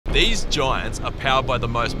These giants are powered by the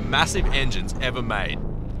most massive engines ever made.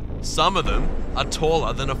 Some of them are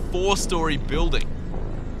taller than a 4-story building,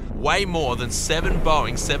 way more than 7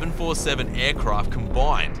 Boeing 747 aircraft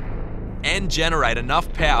combined, and generate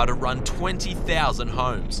enough power to run 20,000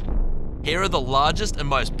 homes. Here are the largest and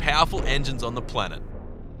most powerful engines on the planet.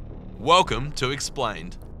 Welcome to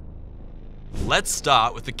Xplained. Let's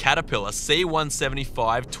start with the Caterpillar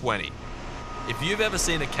C175-20. If you've ever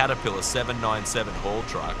seen a Caterpillar 797 haul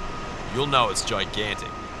truck, you'll know it's gigantic.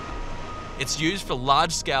 It's used for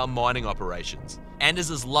large-scale mining operations and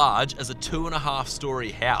is as large as a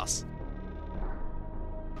 2.5-story house.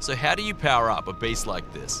 So how do you power up a beast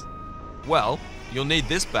like this? Well, you'll need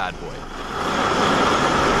this bad boy.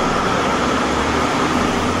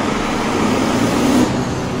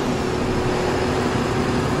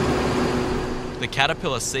 The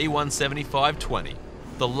Caterpillar C175-20,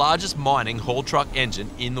 the largest mining haul truck engine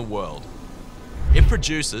in the world. It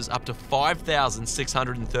produces up to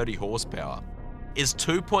 5,630 horsepower, is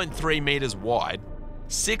 2.3 meters wide,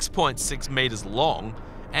 6.6 meters long,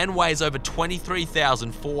 and weighs over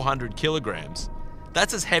 23,400 kilograms.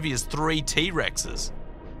 That's as heavy as 3 T-Rexes.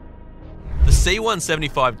 The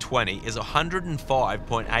C175-20 is a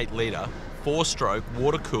 105.8 litre, 4-stroke,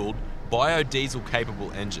 water-cooled,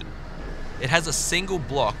 biodiesel-capable engine. It has a single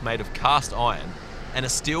block made of cast iron and a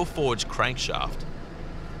steel-forged crankshaft.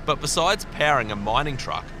 But besides powering a mining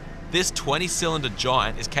truck, this 20-cylinder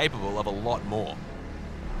giant is capable of a lot more.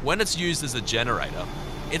 When it's used as a generator,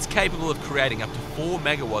 it's capable of creating up to 4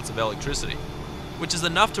 megawatts of electricity, which is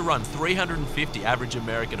enough to run 350 average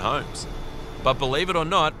American homes. But believe it or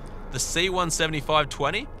not, the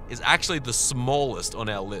C175-20 is actually the smallest on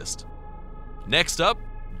our list. Next up,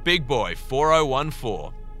 Big Boy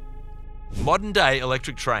 4014. Modern-day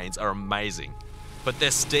electric trains are amazing, but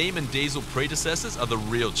their steam and diesel predecessors are the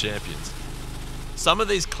real champions. Some of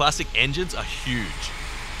these classic engines are huge,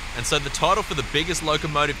 and so the title for the biggest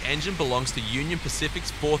locomotive engine belongs to Union Pacific's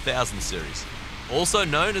 4000 series, also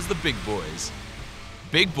known as the Big Boys.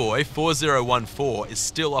 Big Boy 4014 is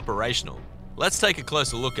still operational. Let's take a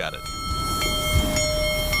closer look at it.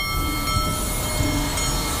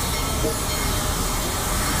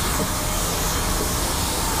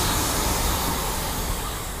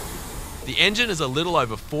 The engine is a little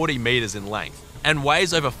over 40 meters in length and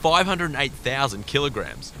weighs over 508,000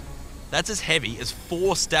 kilograms. That's as heavy as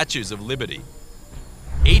 4 Statues of Liberty.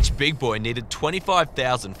 Each Big Boy needed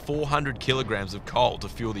 25,400 kilograms of coal to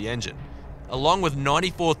fuel the engine, along with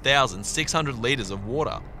 94,600 liters of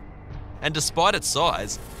water. And despite its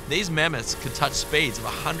size, these mammoths could touch speeds of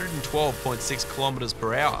 112.6 kilometers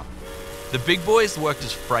per hour. The Big Boys worked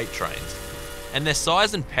as freight trains, and their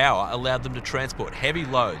size and power allowed them to transport heavy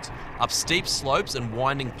loads up steep slopes and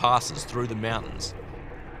winding passes through the mountains.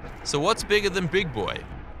 So what's bigger than Big Boy?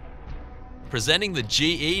 Presenting the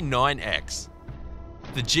GE9X.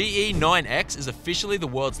 The GE9X is officially the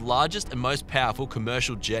world's largest and most powerful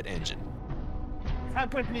commercial jet engine. I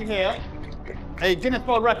have with me here a Guinness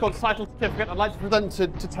World Records title certificate I'd like to present to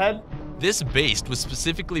Ted. This beast was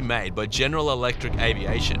specifically made by General Electric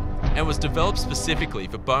Aviation and was developed specifically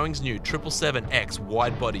for Boeing's new 777X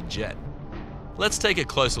wide-body jet. Let's take a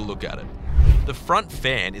closer look at it. The front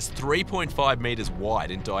fan is 3.5 meters wide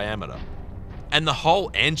in diameter, and the whole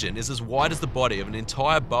engine is as wide as the body of an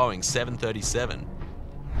entire Boeing 737.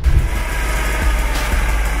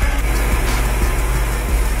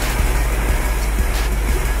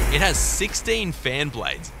 It has 16 fan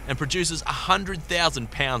blades and produces 100,000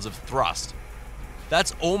 pounds of thrust.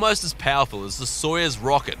 That's almost as powerful as the Soyuz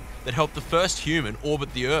rocket that helped the first human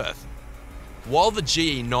orbit the Earth. While the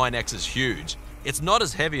GE9X is huge, it's not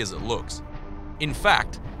as heavy as it looks. In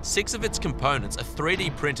fact, 6 of its components are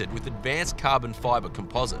 3D printed with advanced carbon fiber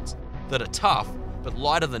composites that are tough but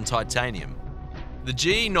lighter than titanium. The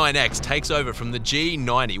GE9X takes over from the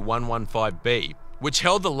GE90-115B, which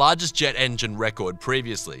held the largest jet engine record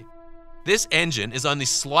previously. This engine is only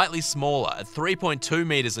slightly smaller at 3.2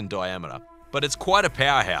 meters in diameter, but it's quite a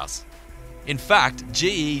powerhouse. In fact,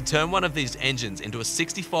 GE turned one of these engines into a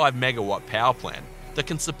 65 megawatt power plant that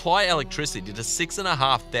can supply electricity to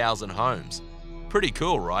 6,500 homes. Pretty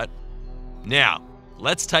cool, right? Now,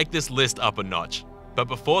 let's take this list up a notch. But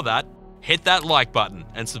before that, hit that like button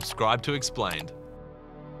and subscribe to Xplained.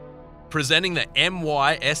 Presenting the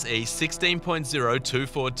MySE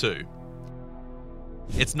 16.0242.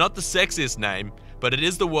 It's not the sexiest name, but it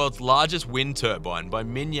is the world's largest wind turbine by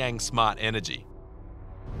Minyang Smart Energy.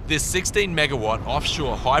 This 16 megawatt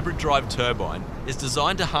offshore hybrid drive turbine is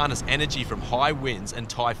designed to harness energy from high winds and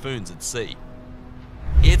typhoons at sea.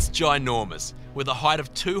 It's ginormous, with a height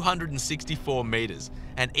of 264 meters,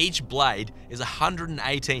 and each blade is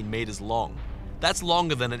 118 meters long. That's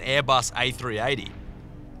longer than an Airbus A380.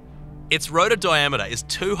 Its rotor diameter is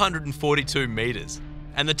 242 meters,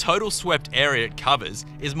 and the total swept area it covers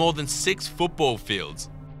is more than 6 football fields.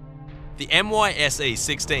 The MySE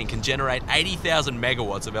 16 can generate 80,000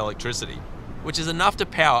 megawatts of electricity, which is enough to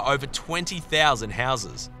power over 20,000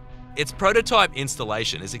 houses. Its prototype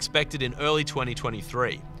installation is expected in early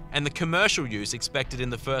 2023, and the commercial use expected in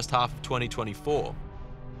the first half of 2024.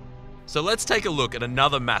 So let's take a look at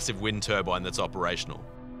another massive wind turbine that's operational.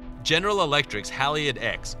 General Electric's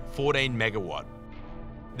Halliard-X 14 megawatt.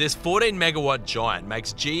 This 14 megawatt giant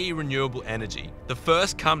makes GE Renewable Energy the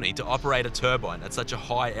first company to operate a turbine at such a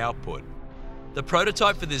high output. The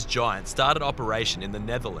prototype for this giant started operation in the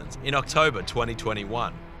Netherlands in October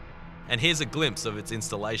 2021. And here's a glimpse of its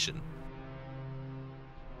installation.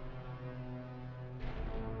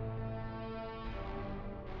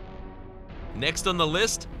 Next on the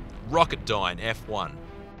list, Rocketdyne F1.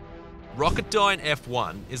 Rocketdyne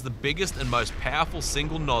F1 is the biggest and most powerful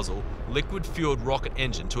single-nozzle, liquid-fueled rocket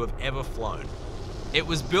engine to have ever flown. It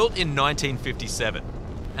was built in 1957,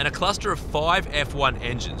 and a cluster of 5 F1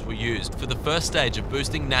 engines were used for the first stage of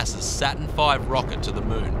boosting NASA's Saturn V rocket to the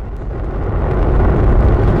moon.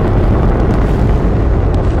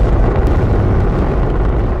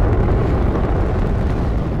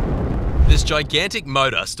 This gigantic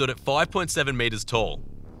motor stood at 5.7 meters tall,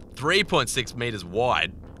 3.6 meters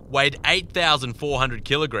wide, weighed 8,400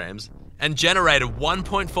 kilograms, and generated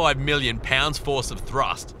 1.5 million pounds force of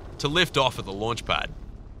thrust to lift off at the launch pad.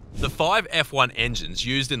 The 5 F1 engines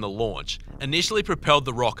used in the launch initially propelled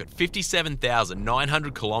the rocket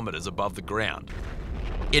 57,900 kilometers above the ground.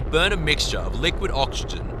 It burned a mixture of liquid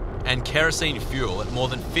oxygen and kerosene fuel at more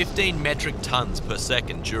than 15 metric tons per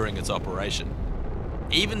second during its operation.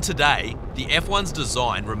 Even today, the F1's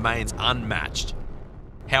design remains unmatched.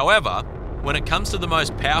 However, when it comes to the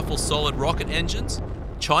most powerful solid rocket engines,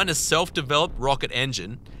 China's self-developed rocket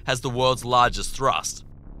engine has the world's largest thrust.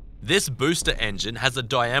 This booster engine has a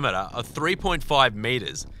diameter of 3.5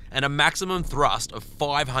 meters and a maximum thrust of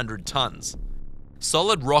 500 tons.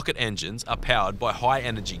 Solid rocket engines are powered by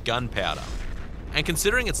high-energy gunpowder. And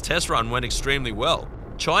considering its test run went extremely well,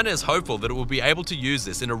 China is hopeful that it will be able to use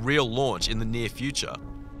this in a real launch in the near future.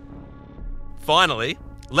 Finally,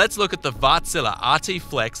 let's look at the Wärtsilä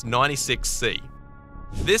RTflex 96C.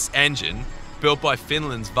 This engine, built by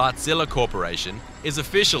Finland's Wärtsilä Corporation, is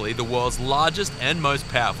officially the world's largest and most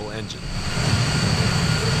powerful engine.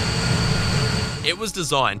 It was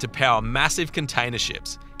designed to power massive container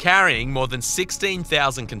ships, carrying more than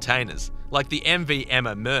 16,000 containers, like the MV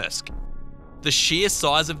Emma Maersk. The sheer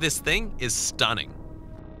size of this thing is stunning.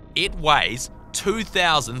 It weighs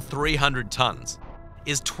 2,300 tons,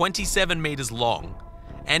 is 27 meters long,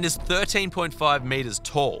 and is 13.5 meters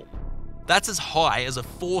tall. That's as high as a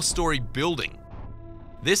 4-story building.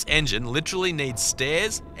 This engine literally needs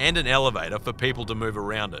stairs and an elevator for people to move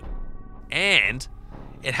around it. And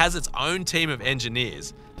it has its own team of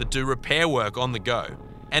engineers that do repair work on the go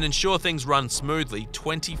and ensure things run smoothly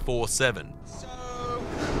 24/7. So,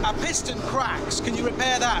 our piston cracks, can you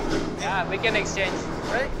repair that? Yeah, we can exchange,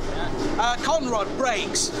 right? Yeah. Conrod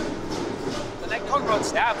breaks. The neck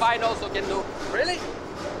Conrods, yeah, fine also can do. Really?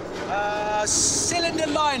 Cylinder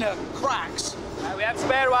liner cracks. We have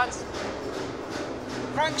spare ones.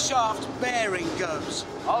 Crankshaft bearing goes.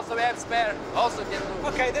 Also we have spare, also can do.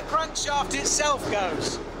 Okay, the crankshaft itself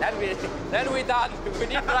goes. Then we done. We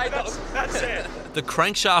need write-off. That's it. The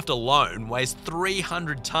crankshaft alone weighs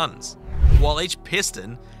 300 tons, while each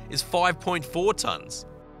piston is 5.4 tons.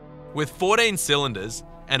 With 14 cylinders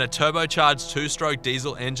and a turbocharged 2-stroke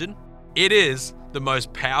diesel engine, it is the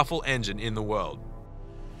most powerful engine in the world.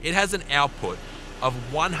 It has an output of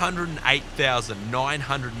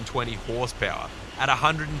 108,920 horsepower at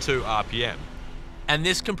 102 RPM, and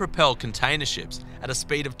this can propel container ships at a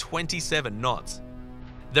speed of 27 knots.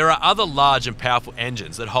 There are other large and powerful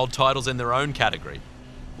engines that hold titles in their own category,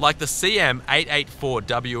 like the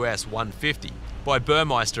CM884WS150 by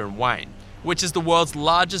Burmeister & Wain, which is the world's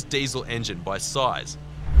largest diesel engine by size,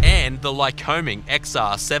 and the Lycoming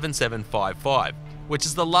XR7755, which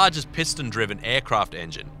is the largest piston-driven aircraft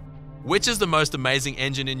engine. Which is the most amazing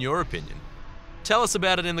engine in your opinion? Tell us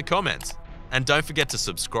about it in the comments, and don't forget to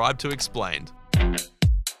subscribe to Xplained.